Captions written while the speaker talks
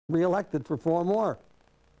re-elected for 4 more.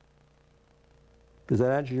 Does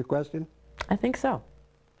that answer your question? I think so.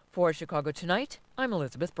 For Chicago Tonight, I'm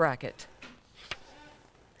Elizabeth Brackett.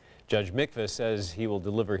 Judge Mikva says he will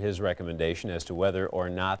deliver his recommendation as to whether or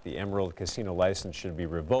not the Emerald Casino license should be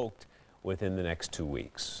revoked within the next 2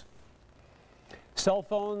 weeks. Cell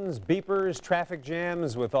phones, beepers, traffic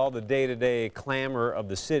jams, with all the day-to-day clamor of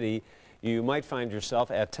the city, you might find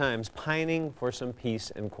yourself at times pining for some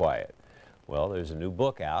peace and quiet. Well, there's a new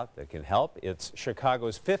book out that can help. It's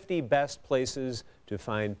Chicago's 50 Best Places to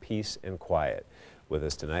Find Peace and Quiet. With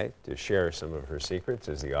us tonight to share some of her secrets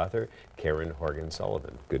is the author, Karin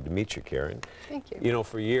Horgan-Sullivan. Good to meet you, Karin. Thank you. You know,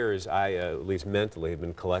 for years, I, at least mentally, have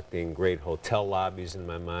been collecting great hotel lobbies in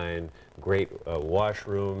my mind, great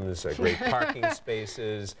washrooms, great parking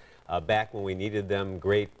spaces, back when we needed them,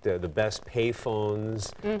 great, the best pay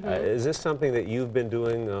phones. Is this something that you've been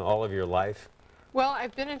doing all of your life? Well,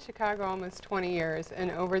 I've been in Chicago almost 20 years, and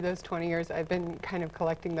over those 20 years, I've been kind of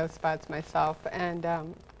collecting those spots myself. And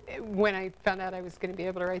when I found out I was going to be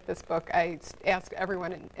able to write this book, I asked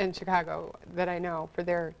everyone in Chicago that I know for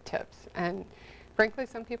their tips. And frankly,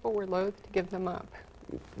 some people were loath to give them up.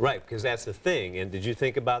 Right, because that's the thing. And did you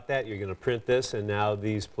think about that? You're going to print this, and now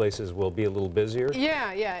these places will be a little busier?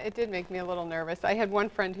 Yeah, it did make me a little nervous. I had one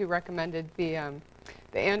friend who recommended the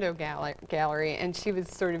Ando Gallery, and she was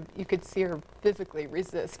sort of, you could see her physically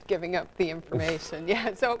resist giving up the information.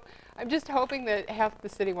 Yeah, so I'm just hoping that half the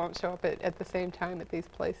city won't show up at the same time at these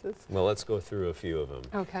places. Well, let's go through a few of them.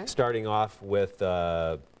 Okay. Starting off with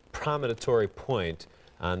Promontory Point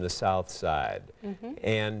on the south side.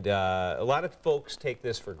 And a lot of folks take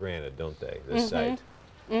this for granted, don't they, this site?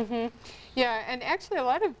 Yeah, and actually a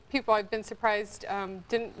lot of people, I've been surprised,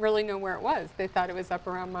 didn't really know where it was. They thought it was up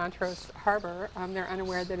around Montrose Harbor. They're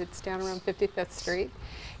unaware that it's down around 55th Street.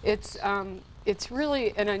 It's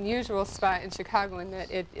really an unusual spot in Chicago in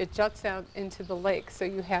that it juts out into the lake, so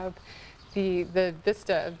you have the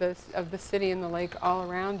vista of the city and the lake all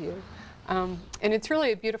around you. And it's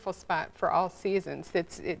really a beautiful spot for all seasons.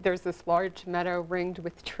 There's this large meadow ringed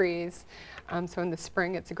with trees. So in the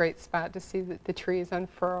spring, it's a great spot to see the trees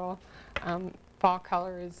unfurl. Fall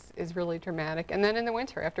color is really dramatic. And then in the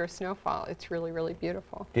winter, after a snowfall, it's really, really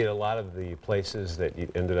beautiful. Did a lot of the places that you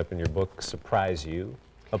ended up in your book surprise you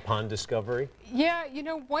upon discovery? Yeah, you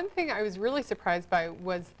know, one thing I was really surprised by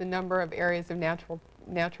was the number of areas of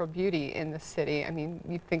natural beauty in the city. I mean,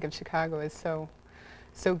 you think of Chicago as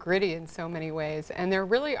so gritty in so many ways, and there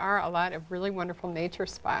really are a lot of really wonderful nature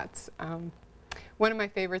spots. One of my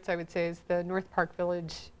favorites, I would say, is the North Park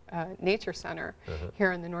Village Nature Center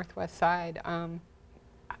here on the northwest side.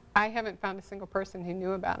 I haven't found a single person who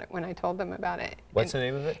knew about it when I told them about it. What's the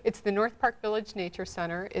name of it? It's the North Park Village Nature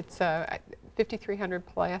Center. It's 5300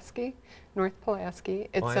 Pulaski, North Pulaski.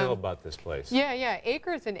 I know about this place. Yeah,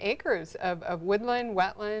 acres and acres of woodland,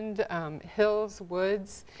 wetland, hills,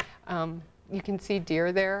 woods. You can see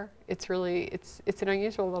deer there. It's really, it's an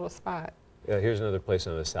unusual little spot. Here's another place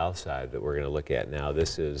on the south side that we're going to look at now.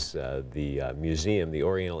 This is the museum, the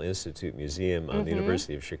Oriental Institute Museum on the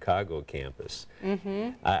University of Chicago campus.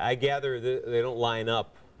 I gather they don't line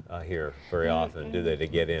up here very often, do they, to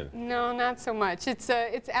get in? No, not so much. It's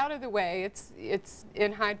out of the way. It's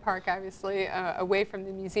in Hyde Park, obviously, away from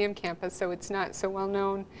the museum campus, so it's not so well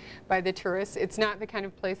known by the tourists. It's not the kind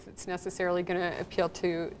of place that's necessarily going to appeal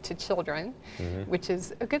to children, which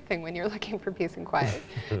is a good thing when you're looking for peace and quiet.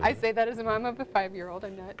 I say that as a mom of a 5-year-old.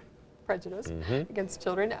 I'm not prejudiced against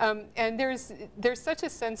children. And there's such a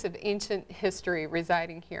sense of ancient history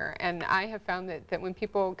residing here, and I have found that when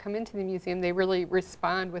people come into the museum, they really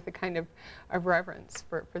respond with a kind of reverence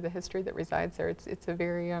for the history that resides there. It's a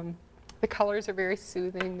very, the colors are very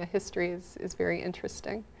soothing, the history is very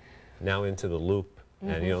interesting. Now into the Loop,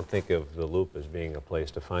 and you don't think of the Loop as being a place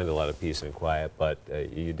to find a lot of peace and quiet, but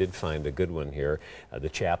you did find a good one here, the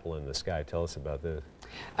Chapel in the Sky. Tell us about this.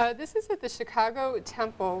 This is at the Chicago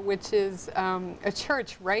Temple, which is a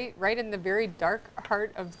church right in the very dark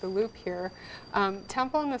heart of the Loop here.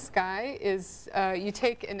 Temple in the Sky is, you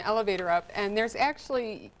take an elevator up, and there's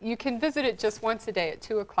actually, you can visit it just once a day at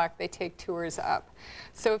 2 o'clock. They take tours up.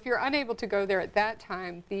 So if you're unable to go there at that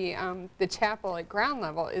time, the chapel at ground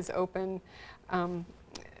level is open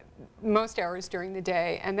most hours during the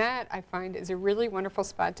day, and that I find is a really wonderful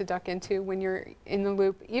spot to duck into when you're in the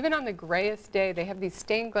Loop. Even on the grayest day, they have these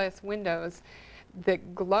stained glass windows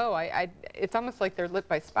that glow. It's almost like they're lit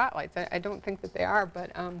by spotlights. I don't think that they are,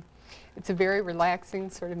 but it's a very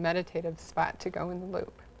relaxing, sort of meditative spot to go in the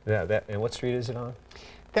Loop. Yeah, and what street is it on?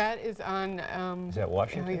 That is on... is that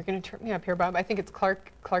Washington? You're going to trip me up here, Bob. I think it's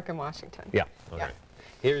Clark and Washington. Yeah, okay.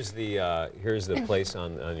 Here's the place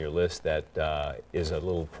on your list that is a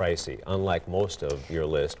little pricey, unlike most of your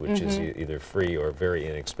list, which is either free or very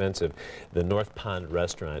inexpensive. The North Pond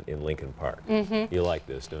Restaurant in Lincoln Park. You like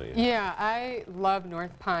this, don't you? Yeah, I love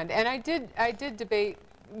North Pond, and I did debate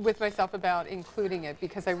with myself about including it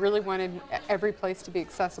because I really wanted every place to be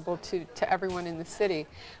accessible to everyone in the city.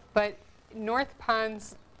 But North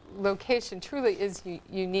Pond's location truly is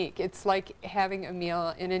unique. It's like having a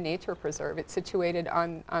meal in a nature preserve. It's situated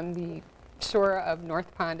on the shore of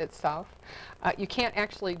North Pond itself. You can't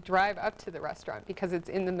actually drive up to the restaurant because it's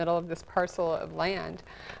in the middle of this parcel of land.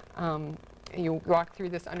 You walk through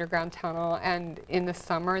this underground tunnel, and in the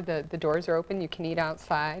summer the doors are open. You can eat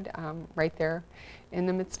outside right there in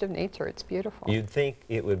the midst of nature. It's beautiful. You'd think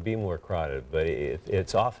it would be more crowded, but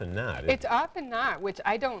it's often not. It's often not, which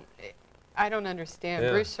I don't understand.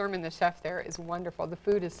 Yeah. Bruce Sherman, the chef there, is wonderful. The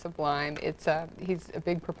food is sublime. He's a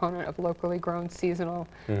big proponent of locally grown seasonal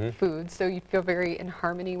food, so you feel very in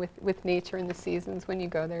harmony with nature and the seasons when you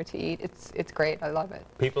go there to eat. It's great. I love it.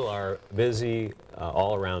 People are busy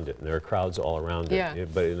all around it, and there are crowds all around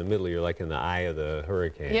it. But in the middle, you're like in the eye of the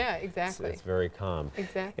hurricane. Yeah, exactly. It's very calm.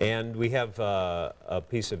 Exactly. And we have a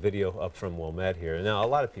piece of video up from Wilmette here. Now, a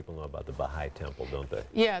lot of people know about the Baha'i Temple, don't they?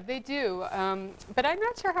 Yeah, they do. But I'm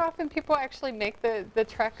not sure how often people actually make the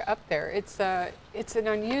trek up there. It's an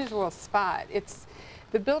unusual spot.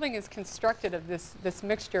 The building is constructed of this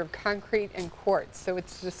mixture of concrete and quartz, so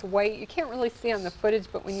it's this white. You can't really see on the footage,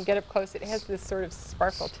 but when you get up close, it has this sort of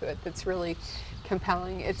sparkle to it that's really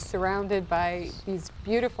compelling. It's surrounded by these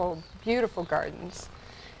beautiful, beautiful gardens.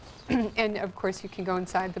 And of course, you can go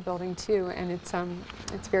inside the building too, and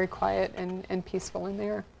it's very quiet and peaceful in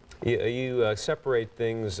there. You separate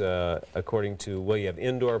things according to, well, you have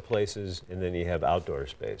indoor places and then you have outdoor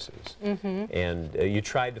spaces. And you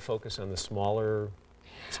tried to focus on the smaller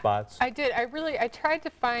spots? I did. I tried to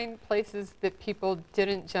find places that people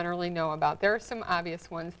didn't generally know about. There are some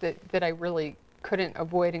obvious ones that I really couldn't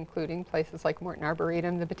avoid including, places like Morton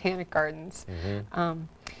Arboretum, the Botanic Gardens.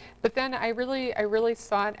 But then I really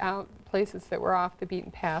sought out places that were off the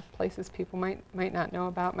beaten path, places people might not know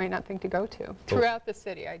about, might not think to go to. Throughout the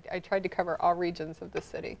city, I tried to cover all regions of the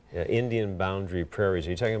city. Yeah, Indian Boundary Prairies.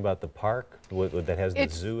 Are you talking about the park that has the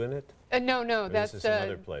zoo in it? No, this is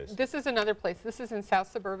another place. This is another place. This is in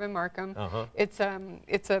South Suburban Markham. It's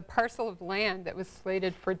a parcel of land that was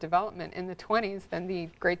slated for development in the 20s. Then the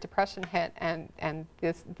Great Depression hit, and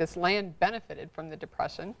this land benefited from the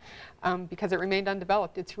Depression because it remained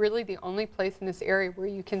undeveloped. It's really the only place in this area where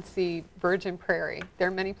you can see virgin prairie. There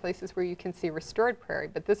are many places where you can see restored prairie,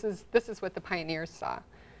 but this is what the pioneers saw.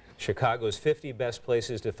 Chicago's 50 Best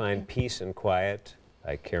Places to Find Peace and Quiet,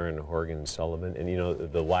 by Karin Horgan Sullivan. And you know,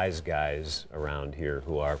 the wise guys around here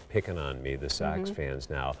who are picking on me, the Sox fans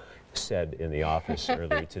now, said in the office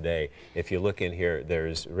earlier today, if you look in here,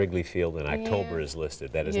 there's Wrigley Field in October is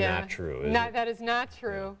listed. That is not true, is it? That is not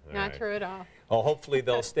true. Yeah, not true at all. Well, hopefully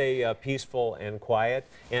they'll stay peaceful and quiet,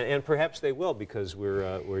 and perhaps they will, because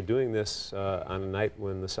we're doing this on a night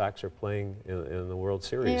when the Sox are playing in the World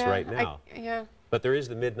Series right now. But there is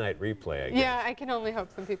the midnight replay, I guess. Yeah, I can only hope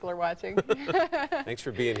some people are watching. Thanks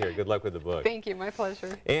for being here. Good luck with the book. Thank you. My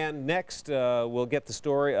pleasure. And next, we'll get the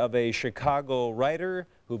story of a Chicago writer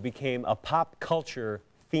who became a pop culture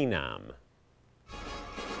phenom.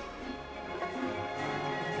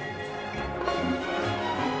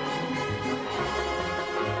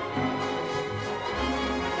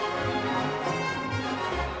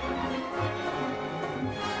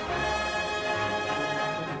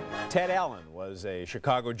 Ted Allen was a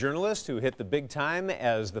Chicago journalist who hit the big time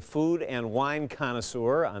as the food and wine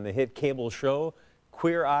connoisseur on the hit cable show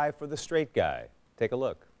Queer Eye for the Straight Guy. Take a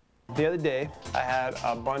look. The other day, I had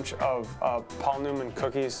a bunch of Paul Newman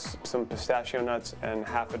cookies, some pistachio nuts, and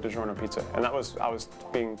half a DiGiorno pizza. And I was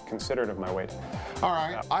being considerate of my weight. All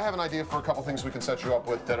right. I have an idea for a couple things we can set you up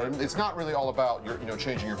with. That it's not really all about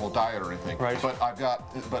changing your whole diet or anything. Right. But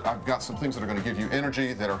I've got some things that are going to give you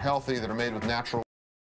energy, that are healthy, that are made with natural